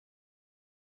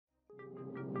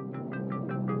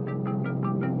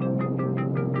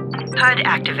HUD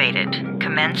activated.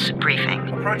 Commence briefing.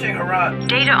 Approaching Harran.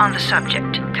 Data on the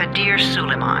subject, Kadir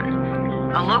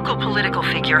Suleiman. A local political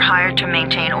figure hired to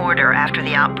maintain order after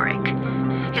the outbreak.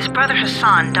 His brother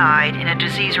Hassan died in a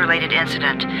disease-related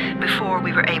incident before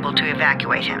we were able to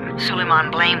evacuate him.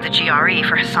 Suleiman blamed the GRE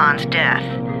for Hassan's death.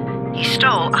 He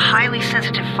stole a highly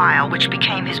sensitive file which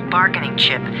became his bargaining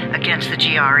chip against the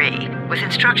GRE, with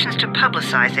instructions to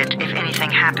publicize it if anything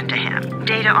happened to him.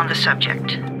 Data on the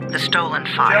subject, the stolen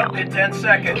file. Jump in 10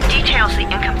 seconds. It details the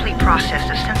incomplete process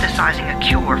of synthesizing a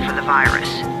cure for the virus.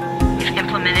 If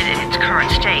implemented in its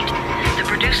current state, the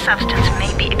produced substance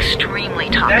may be extremely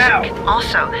toxic. Now.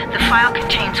 Also, the file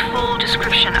contains full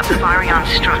description of the virion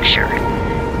structure.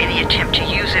 Any attempt to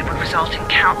use it would result in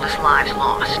countless lives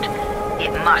lost.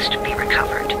 It must be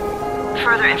recovered.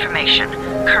 Further information,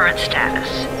 current status.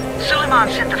 Suleiman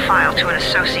sent the file to an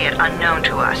associate unknown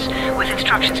to us, with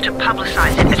instructions to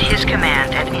publicize it at his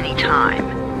command at any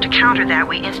time. To counter that,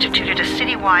 we instituted a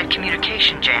citywide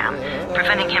communication jam,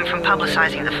 preventing him from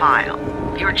publicizing the file.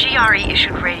 Your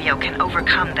GRE-issued radio can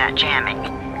overcome that jamming.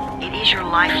 It is your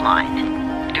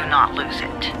lifeline. Do not lose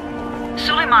it.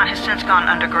 Suleiman has since gone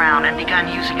underground and begun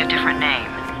using a different name.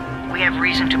 We have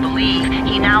reason to believe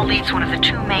he now leads one of the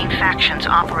two main factions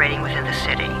operating within the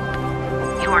city.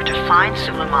 You are to find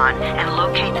Suleiman and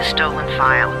locate the stolen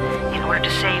file in order to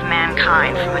save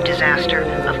mankind from a disaster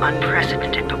of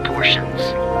unprecedented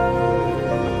proportions.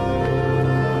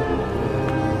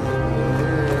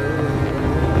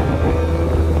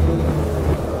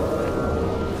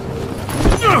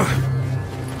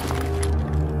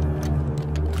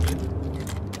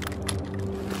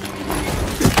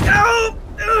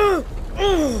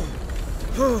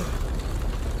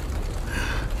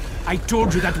 I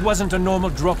told you that wasn't a normal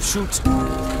drop shoot.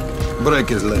 Break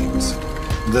his legs,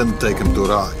 then take him to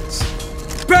rides.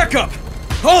 Back up!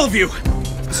 All of you!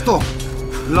 Stop!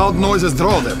 Loud noises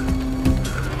draw them.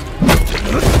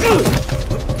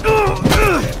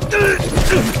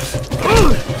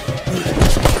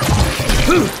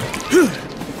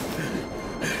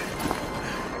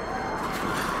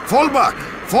 Fall back!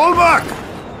 Fall back!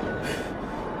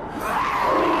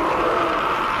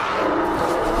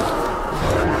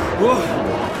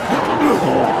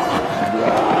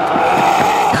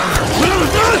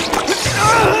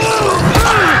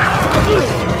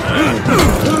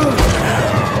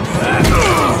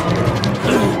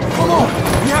 Come on!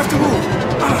 We have to move!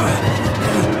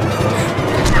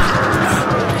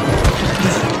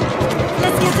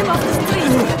 Let's get him off the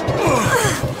street!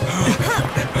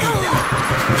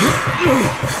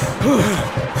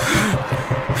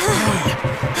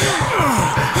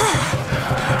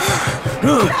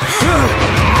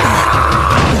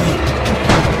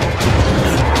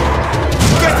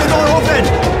 Get the door open!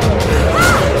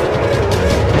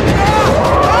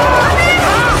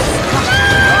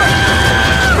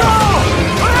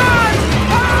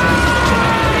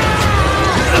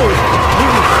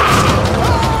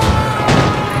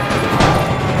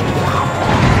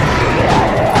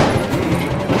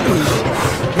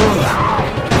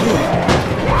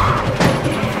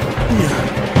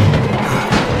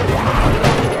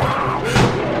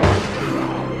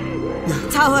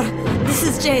 Tower, this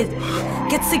is Jade.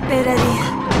 Get sickbay ready.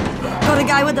 Got a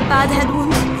guy with a bad head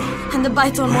wound and a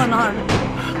bite on one arm.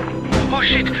 Oh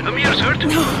shit, Amir's hurt?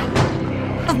 No,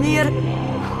 Amir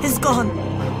is gone.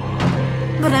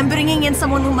 But I'm bringing in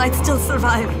someone who might still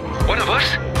survive. One of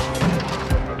us?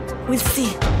 We'll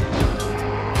see.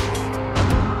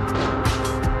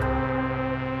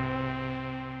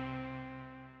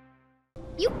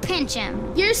 You pinch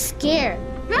him. You're scared.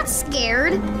 I'm not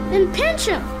scared. Then pinch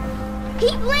him. He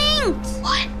blinked!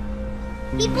 What?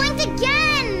 He blinked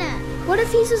again! What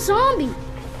if he's a zombie?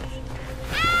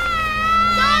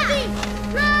 Ah! Zombie!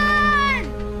 Run!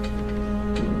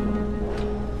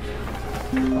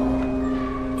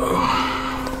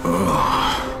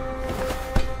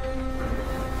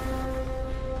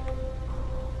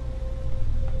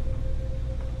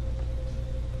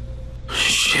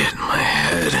 Shit, my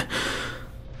head.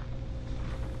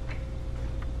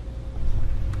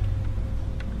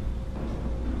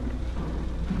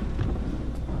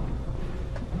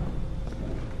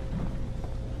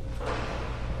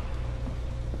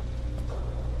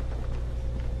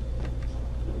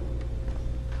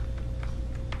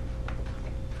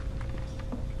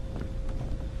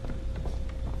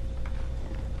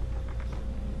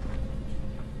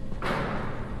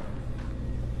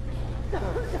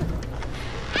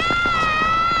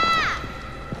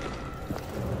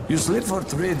 You sleep for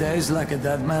 3 days like a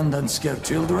dead man, then scare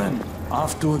children?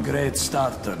 Off to a great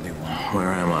start, 31.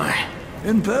 Where am I?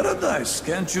 In paradise,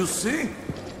 can't you see?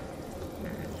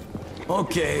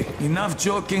 Okay, enough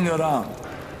joking around.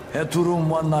 Head to room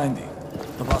 190.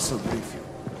 The boss will brief you.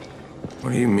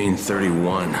 What do you mean,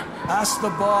 31? Ask the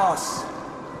boss.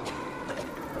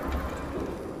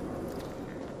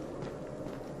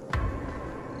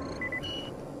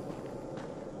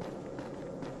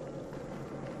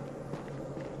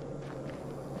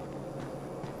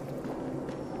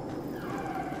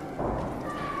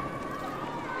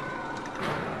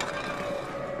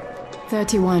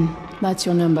 That's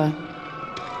your number.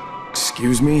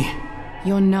 Excuse me?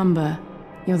 Your number.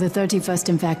 You're the 31st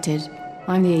infected.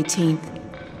 I'm the 18th.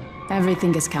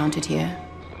 Everything is counted here.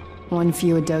 One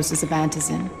fewer doses of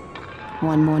antizin.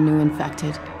 One more new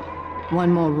infected.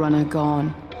 One more runner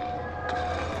gone.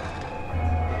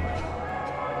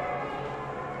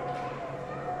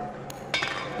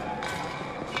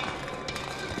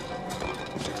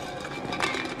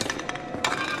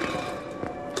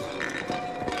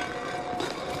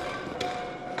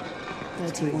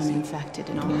 Infected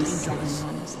and only 7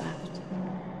 runners left.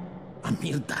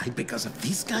 Amir died because of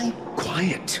this guy?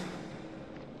 Quiet.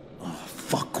 Oh,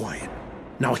 fuck quiet.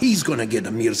 Now he's gonna get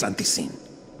Amir's antizin.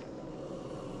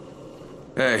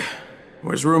 Hey,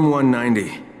 where's room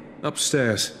 190?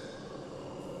 Upstairs.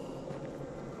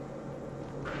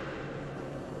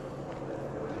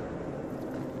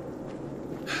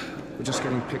 We're just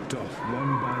getting picked off,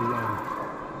 one by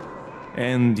one.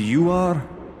 And you are?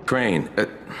 Crane,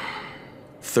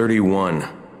 31.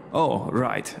 Oh,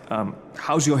 right.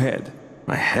 How's your head?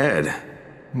 My head?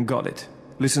 Got it.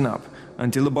 Listen up.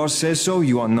 Until the boss says so,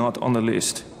 you are not on the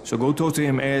list. So go talk to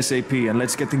him ASAP and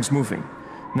let's get things moving.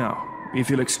 Now, if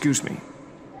you'll excuse me.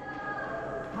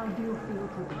 How do you feel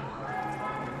today?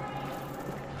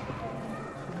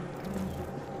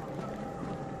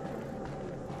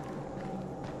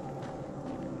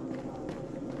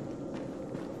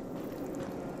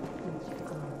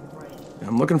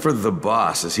 I'm looking for the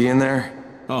boss. Is he in there?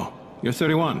 Oh, you're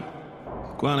 31.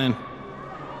 Go on in.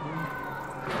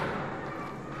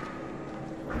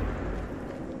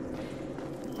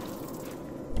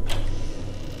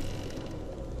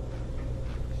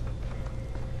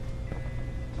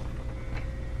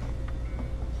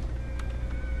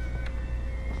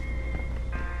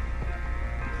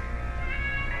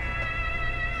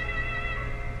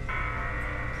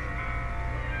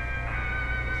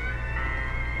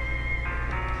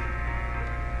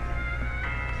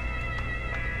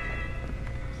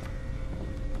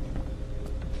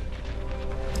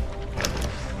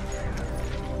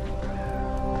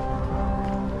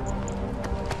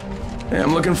 Hey,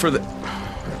 I'm looking for the...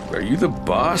 Are you the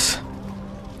boss?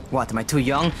 What, am I too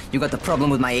young? You got the problem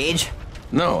with my age?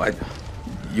 No,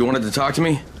 You wanted to talk to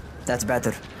me? That's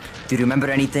better. Do you remember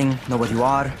anything? Know what you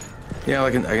are? Yeah,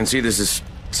 I can see this is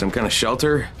some kind of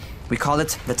shelter. We call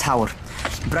it the Tower.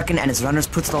 Brecken and his runners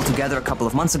put it all together a couple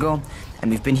of months ago,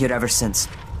 and we've been here ever since.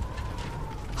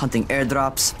 Hunting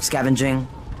airdrops, scavenging,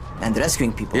 and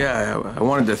rescuing people. Yeah, I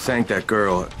wanted to thank that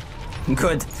girl.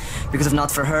 Good, because if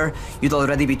not for her, you'd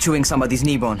already be chewing somebody's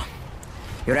knee bone.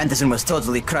 Your antizin was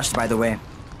totally crushed, by the way.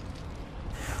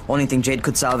 Only thing Jade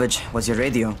could salvage was your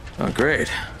radio. Oh, great.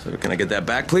 So can I get that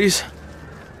back, please?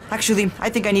 Actually, I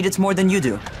think I need it more than you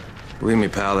do. Believe me,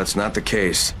 pal, that's not the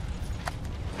case.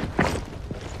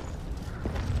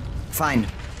 Fine.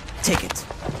 Take it.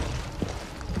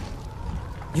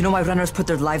 You know why runners put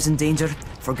their lives in danger?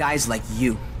 For guys like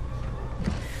you.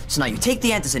 So now you take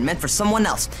the antizin meant for someone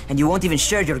else, and you won't even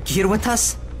share your gear with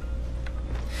us?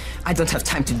 I don't have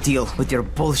time to deal with your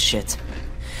bullshit.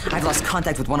 I've lost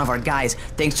contact with one of our guys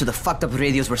thanks to the fucked up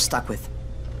radios we're stuck with.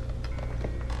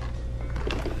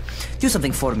 Do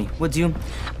something for me, would you?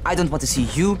 I don't want to see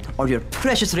you or your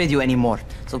precious radio anymore,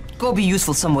 so go be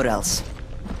useful somewhere else.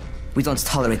 We don't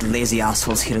tolerate lazy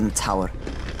assholes here in the tower.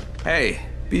 Hey,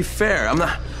 be fair. I'm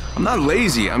not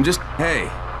lazy. I'm just... Hey,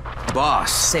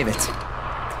 boss. Save it.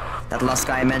 That last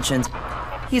guy I mentioned,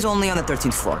 he's only on the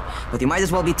 13th floor, but he might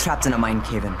as well be trapped in a mine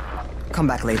cave-in. Come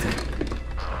back later.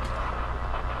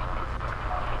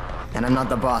 And I'm not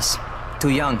the boss. Too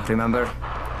young, remember?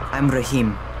 I'm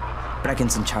Rahim.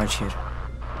 Brecken's in charge here.